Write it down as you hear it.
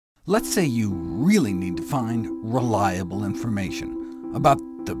Let's say you really need to find reliable information about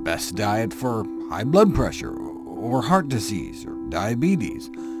the best diet for high blood pressure, or heart disease, or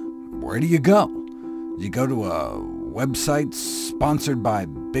diabetes. Where do you go? Do you go to a website sponsored by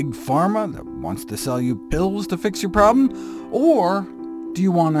Big Pharma that wants to sell you pills to fix your problem? Or do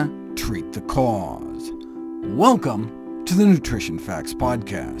you want to treat the cause? Welcome to the Nutrition Facts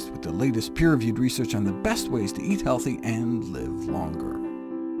Podcast, with the latest peer-reviewed research on the best ways to eat healthy and live longer.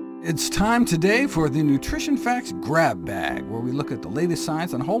 It's time today for the Nutrition Facts Grab Bag, where we look at the latest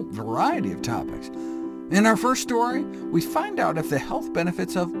science on a whole variety of topics. In our first story, we find out if the health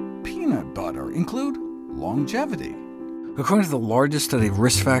benefits of peanut butter include longevity. According to the largest study of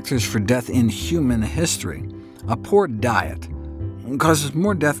risk factors for death in human history, a poor diet causes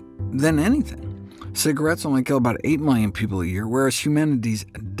more death than anything. Cigarettes only kill about 8 million people a year, whereas humanity's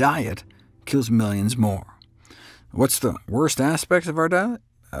diet kills millions more. What's the worst aspect of our diet?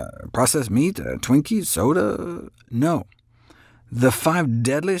 Processed meat, Twinkies, soda? No. The 5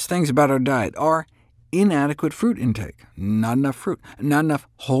 deadliest things about our diet are inadequate fruit intake, not enough fruit, not enough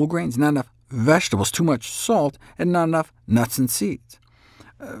whole grains, not enough vegetables, too much salt, and not enough nuts and seeds.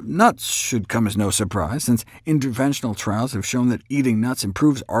 Nuts should come as no surprise, since interventional trials have shown that eating nuts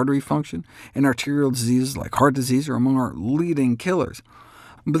improves artery function, and arterial diseases like heart disease are among our leading killers.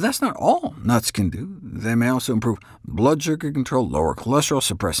 But that's not all nuts can do. They may also improve blood sugar control, lower cholesterol,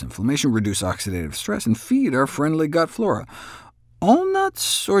 suppress inflammation, reduce oxidative stress, and feed our friendly gut flora. All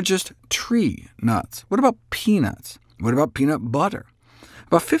nuts, or just tree nuts? What about peanuts? What about peanut butter?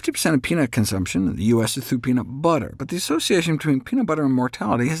 About 50% of peanut consumption in the U.S. is through peanut butter, but the association between peanut butter and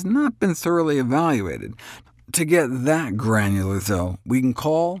mortality has not been thoroughly evaluated. To get that granular, though, we can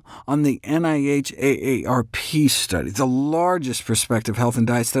call on the NIH AARP study, the largest prospective health and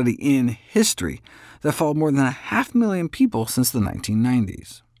diet study in history, that followed more than 500,000 people since the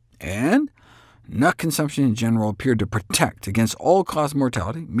 1990s. And nut consumption in general appeared to protect against all-cause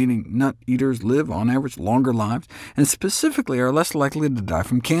mortality, meaning nut eaters live, on average, longer lives, and specifically are less likely to die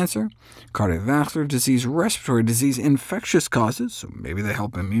from cancer, cardiovascular disease, respiratory disease, infectious causes, so maybe they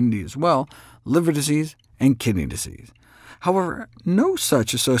help immunity as well, liver disease, and kidney disease. However, no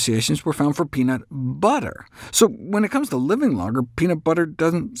such associations were found for peanut butter. So when it comes to living longer, peanut butter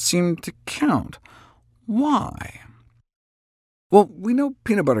doesn't seem to count. Why? Well, we know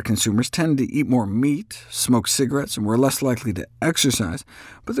peanut butter consumers tend to eat more meat, smoke cigarettes, and were less likely to exercise,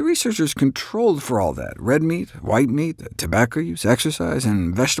 but the researchers controlled for all that: red meat, white meat, tobacco use, exercise,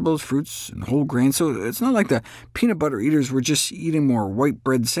 and vegetables, fruits, and whole grains. So it's not like the peanut butter eaters were just eating more white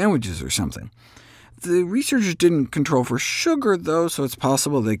bread sandwiches or something. The researchers didn't control for sugar, though, so it's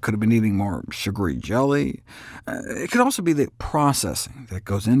possible they could have been eating more sugary jelly. It could also be the processing that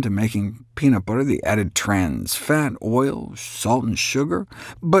goes into making peanut butter, the added trans fat, oil, salt, and sugar.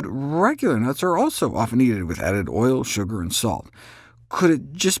 But regular nuts are also often eaten with added oil, sugar, and salt. Could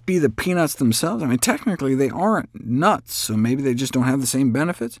it just be the peanuts themselves? I mean, technically they aren't nuts, so maybe they just don't have the same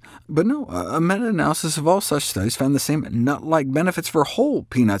benefits. But no, a meta-analysis of all such studies found the same nut-like benefits for whole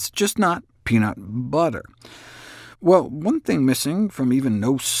peanuts, just not peanut butter. Well, one thing missing from even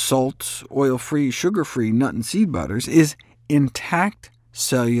no-salt, oil-free, sugar-free nut and seed butters is intact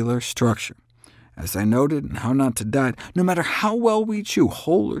cellular structure. As I noted in How Not to Diet, no matter how well we chew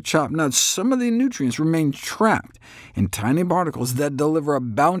whole or chopped nuts, some of the nutrients remain trapped in tiny particles that deliver a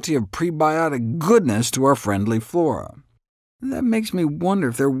bounty of prebiotic goodness to our friendly flora. That makes me wonder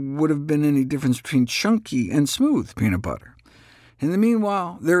if there would have been any difference between chunky and smooth peanut butter. In the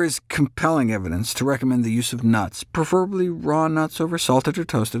meanwhile, there is compelling evidence to recommend the use of nuts, preferably raw nuts over salted or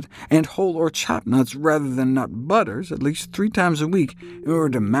toasted, and whole or chopped nuts rather than nut butters at least 3 times a week in order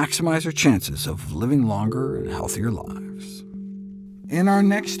to maximize our chances of living longer and healthier lives. In our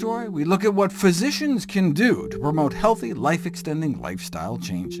next story, we look at what physicians can do to promote healthy, life-extending lifestyle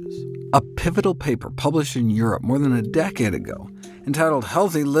changes. A pivotal paper published in Europe more than a decade ago, entitled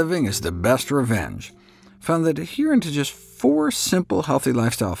 "Healthy Living is the Best Revenge," found that adhering to just 4 simple healthy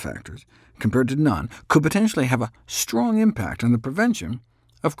lifestyle factors, compared to none, could potentially have a strong impact on the prevention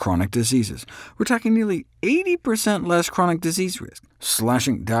of chronic diseases. We're talking nearly 80% less chronic disease risk,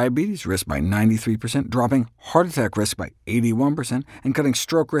 slashing diabetes risk by 93%, dropping heart attack risk by 81%, and cutting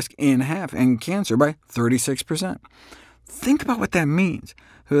stroke risk in half, and cancer by 36%. Think about what that means.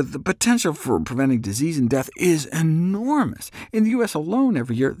 The potential for preventing disease and death is enormous. In the U.S. alone,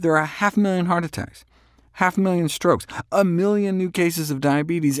 every year, there are 500,000 heart attacks, 500,000 strokes, 1 million new cases of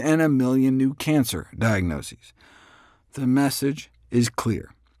diabetes, and 1 million new cancer diagnoses. The message is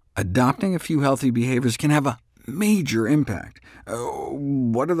clear. Adopting a few healthy behaviors can have a major impact.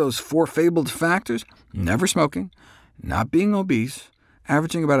 What are those 4 fabled factors? Never smoking, not being obese,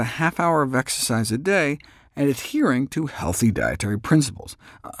 averaging about a half hour of exercise a day, and adhering to healthy dietary principles,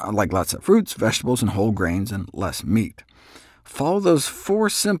 like lots of fruits, vegetables, and whole grains, and less meat. Follow those 4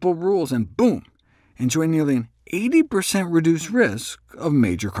 simple rules, and boom, enjoy nearly an 80% reduced risk of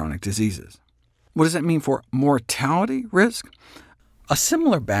major chronic diseases. What does that mean for mortality risk? A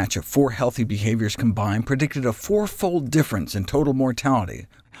similar batch of 4 healthy behaviors combined predicted a 4-fold difference in total mortality,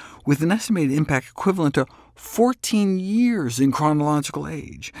 with an estimated impact equivalent to 14 years in chronological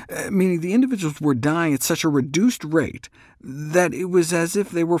age, meaning the individuals were dying at such a reduced rate that it was as if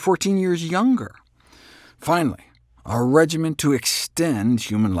they were 14 years younger. Finally, a regimen to extend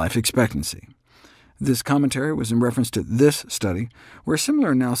human life expectancy. This commentary was in reference to this study, where a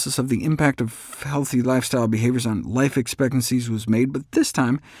similar analysis of the impact of healthy lifestyle behaviors on life expectancies was made, but this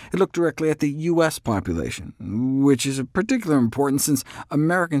time it looked directly at the U.S. population, which is of particular importance since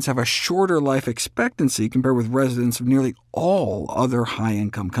Americans have a shorter life expectancy compared with residents of nearly all other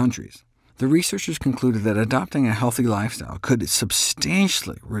high-income countries. The researchers concluded that adopting a healthy lifestyle could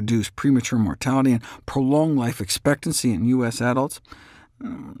substantially reduce premature mortality and prolong life expectancy in U.S. adults.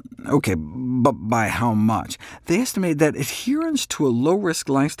 OK, but by how much? They estimated that adherence to a low-risk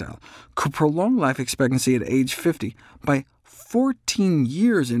lifestyle could prolong life expectancy at age 50 by 14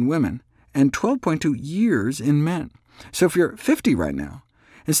 years in women and 12.2 years in men. So if you're 50 right now,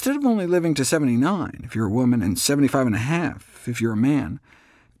 instead of only living to 79 if you're a woman and 75.5 if you're a man,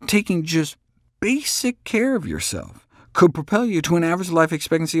 taking just basic care of yourself could propel you to an average life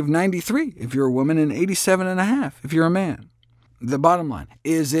expectancy of 93 if you're a woman and 87.5 if you're a man. The bottom line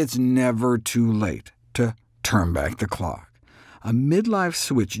is it's never too late to turn back the clock. A midlife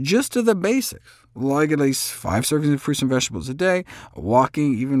switch just to the basics, like at least 5 servings of fruits and vegetables a day,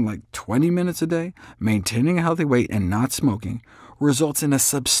 walking even like 20 minutes a day, maintaining a healthy weight, and not smoking, results in a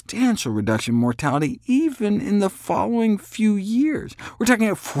substantial reduction in mortality even in the following few years. We're talking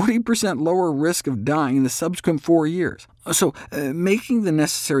a 40% lower risk of dying in the subsequent 4 years. So making the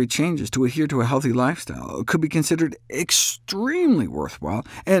necessary changes to adhere to a healthy lifestyle could be considered extremely worthwhile,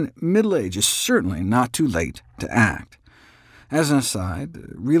 and middle age is certainly not too late to act. As an aside,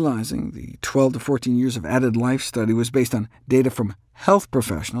 realizing the 12 to 14 years of added life study was based on data from health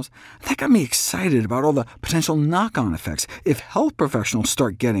professionals, that got me excited about all the potential knock-on effects. If health professionals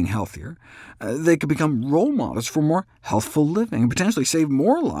start getting healthier, they could become role models for more healthful living, and potentially save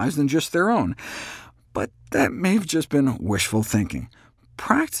more lives than just their own. But that may have just been wishful thinking.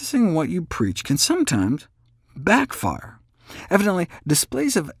 Practicing what you preach can sometimes backfire. Evidently,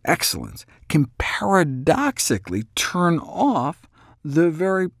 displays of excellence can paradoxically turn off the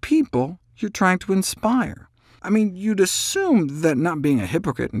very people you're trying to inspire. I mean, you'd assume that not being a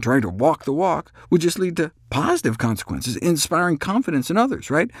hypocrite and trying to walk the walk would just lead to positive consequences, inspiring confidence in others,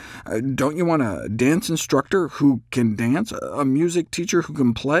 right? Don't you want a dance instructor who can dance, a music teacher who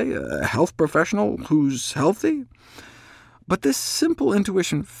can play, a health professional who's healthy? But this simple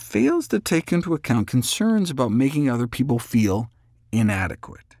intuition fails to take into account concerns about making other people feel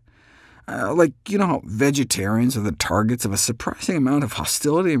inadequate. Like, you know how vegetarians are the targets of a surprising amount of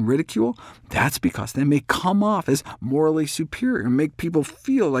hostility and ridicule? That's because they may come off as morally superior and make people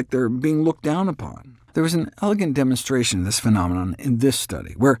feel like they're being looked down upon. There was an elegant demonstration of this phenomenon in this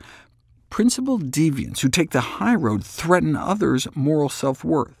study, where principled deviants who take the high road threaten others' moral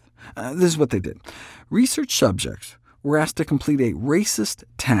self-worth. This is what they did. Research subjects were asked to complete a racist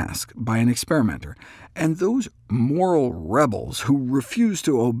task by an experimenter, and those moral rebels who refused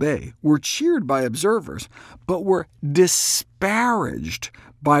to obey were cheered by observers, but were disparaged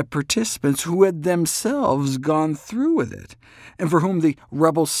by participants who had themselves gone through with it, and for whom the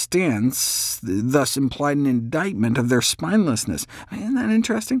rebel stance thus implied an indictment of their spinelessness. Isn't that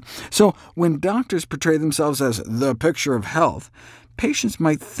interesting? So when doctors portray themselves as the picture of health, patients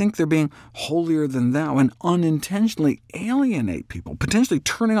might think they're being holier than thou and unintentionally alienate people, potentially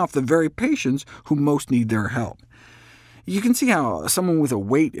turning off the very patients who most need their help. You can see how someone with a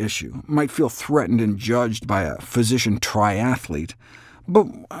weight issue might feel threatened and judged by a physician triathlete. But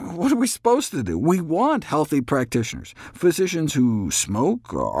what are we supposed to do? We want healthy practitioners. Physicians who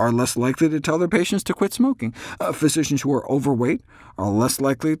smoke are less likely to tell their patients to quit smoking. Physicians who are overweight are less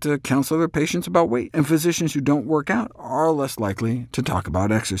likely to counsel their patients about weight, and physicians who don't work out are less likely to talk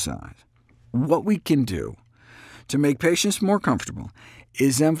about exercise. What we can do to make patients more comfortable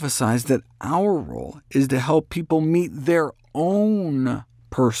is emphasize that our role is to help people meet their own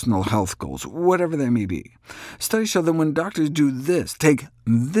personal health goals, whatever they may be. Studies show that when doctors do this, take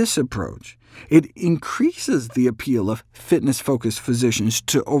this approach, it increases the appeal of fitness-focused physicians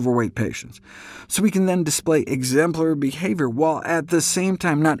to overweight patients, so we can then display exemplary behavior while at the same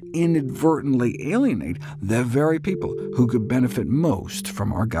time not inadvertently alienate the very people who could benefit most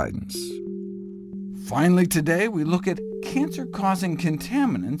from our guidance. Finally today, we look at cancer-causing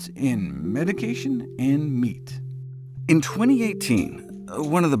contaminants in medication and meat. In 2018,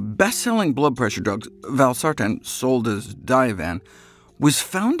 one of the best-selling blood pressure drugs, valsartan, sold as Diovan, was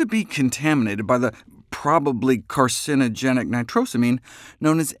found to be contaminated by the probably carcinogenic nitrosamine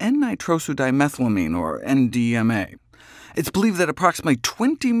known as N-nitrosodimethylamine, or NDMA. It's believed that approximately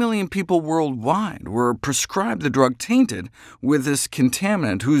 20 million people worldwide were prescribed the drug tainted with this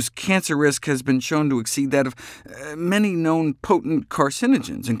contaminant, whose cancer risk has been shown to exceed that of many known potent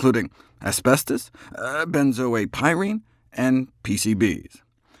carcinogens, including asbestos, benzoate-pyrene, and PCBs.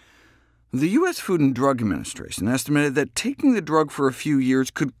 The U.S. Food and Drug Administration estimated that taking the drug for a few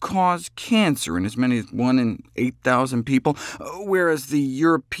years could cause cancer in as many as 1 in 8,000 people, whereas the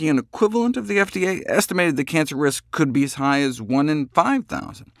European equivalent of the FDA estimated the cancer risk could be as high as 1 in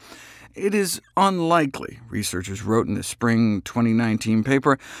 5,000. It is unlikely, researchers wrote in the spring 2019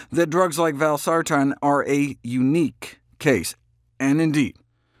 paper, that drugs like valsartan are a unique case. And indeed,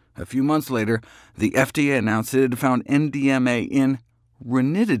 a few months later, the FDA announced it had found NDMA in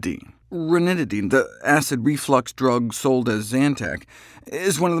ranitidine. Ranitidine, the acid reflux drug sold as Zantac,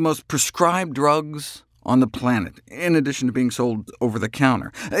 is one of the most prescribed drugs on the planet, in addition to being sold over the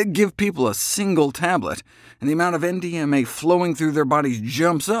counter. Give people a single tablet, and the amount of NDMA flowing through their bodies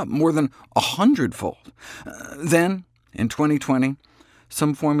jumps up more than 100-fold. Then, in 2020,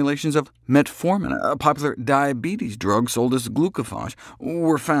 some formulations of metformin, a popular diabetes drug sold as Glucophage,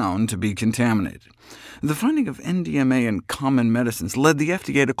 were found to be contaminated. The finding of NDMA in common medicines led the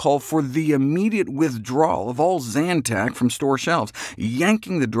FDA to call for the immediate withdrawal of all Zantac from store shelves,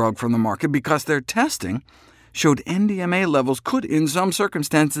 yanking the drug from the market because their testing showed NDMA levels could, in some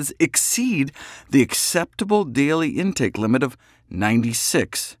circumstances, exceed the acceptable daily intake limit of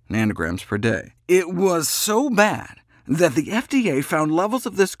 96 nanograms per day. It was so bad that the FDA found levels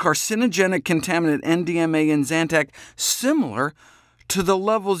of this carcinogenic contaminant NDMA in Zantac similar to the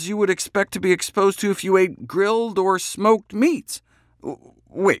levels you would expect to be exposed to if you ate grilled or smoked meats.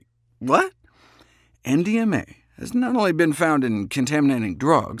 Wait, what? NDMA has not only been found in contaminating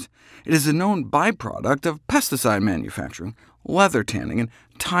drugs, it is a known byproduct of pesticide manufacturing, leather tanning, and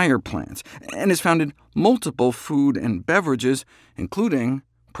tire plants, and is found in multiple food and beverages, including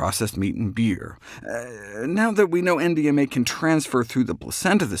processed meat and beer. Now that we know NDMA can transfer through the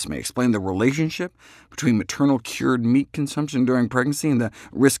placenta, this may explain the relationship between maternal cured meat consumption during pregnancy and the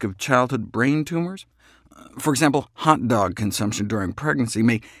risk of childhood brain tumors. For example, hot dog consumption during pregnancy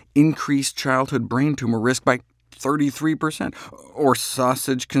may increase childhood brain tumor risk by 33%, or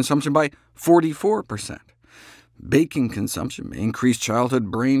sausage consumption by 44%. Bacon consumption may increase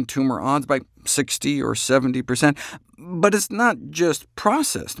childhood brain tumor odds by 60 or 70%, but it's not just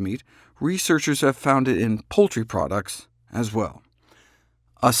processed meat. Researchers have found it in poultry products as well.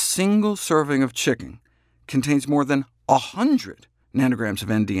 A single serving of chicken contains more than 100 nanograms of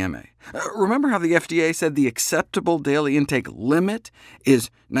NDMA. Remember how the FDA said the acceptable daily intake limit is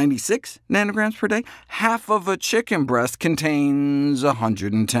 96 nanograms per day? Half of a chicken breast contains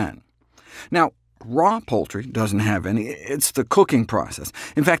 110. Now, raw poultry doesn't have any. It's the cooking process.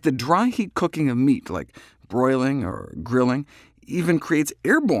 In fact, the dry heat cooking of meat, like broiling or grilling, even creates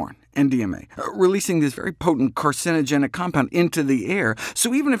airborne NDMA, releasing this very potent carcinogenic compound into the air.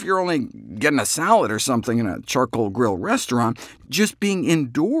 So even if you're only getting a salad or something in a charcoal grill restaurant, just being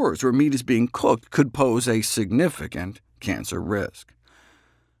indoors where meat is being cooked could pose a significant cancer risk.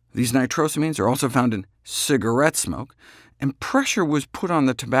 These nitrosamines are also found in cigarette smoke, and pressure was put on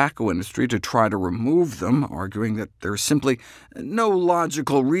the tobacco industry to try to remove them, arguing that there's simply no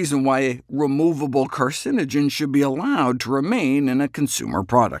logical reason why a removable carcinogen should be allowed to remain in a consumer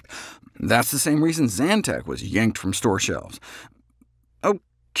product. That's the same reason Zantac was yanked from store shelves.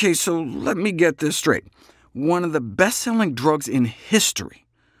 OK, so let me get this straight. One of the best-selling drugs in history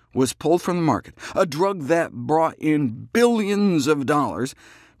was pulled from the market, a drug that brought in billions of dollars,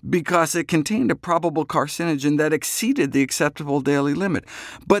 because it contained a probable carcinogen that exceeded the acceptable daily limit.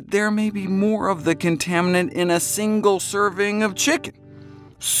 But there may be more of the contaminant in a single serving of chicken.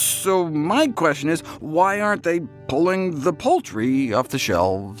 So my question is, why aren't they pulling the poultry off the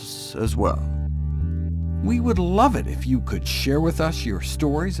shelves as well? We would love it if you could share with us your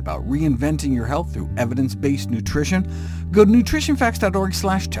stories about reinventing your health through evidence-based nutrition. Go to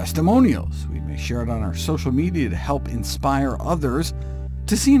nutritionfacts.org/testimonials. We may share it on our social media to help inspire others.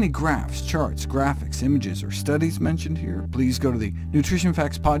 To see any graphs, charts, graphics, images, or studies mentioned here, please go to the Nutrition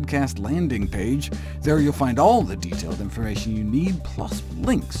Facts Podcast landing page. There you'll find all the detailed information you need, plus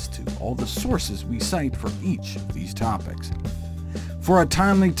links to all the sources we cite for each of these topics. For a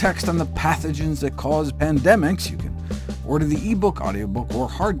timely text on the pathogens that cause pandemics, you can order the ebook, audiobook, or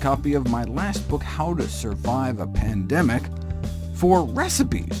hard copy of my last book, How to Survive a Pandemic. For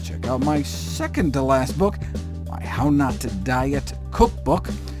recipes, check out my second-to-last book, my How Not to Diet cookbook.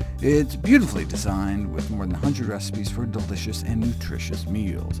 It's beautifully designed with more than 100 recipes for delicious and nutritious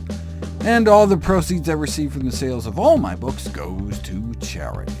meals. And all the proceeds I receive from the sales of all my books goes to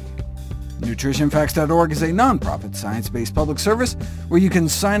charity. NutritionFacts.org is a nonprofit, science-based public service where you can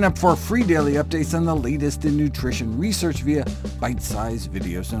sign up for free daily updates on the latest in nutrition research via bite-sized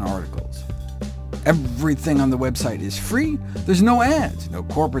videos and articles. Everything on the website is free. There's no ads, no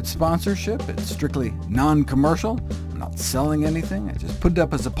corporate sponsorship. It's strictly non-commercial. I'm not selling anything. I just put it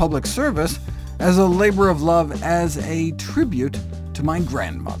up as a public service, as a labor of love, as a tribute to my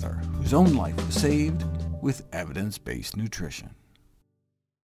grandmother, whose own life was saved with evidence-based nutrition.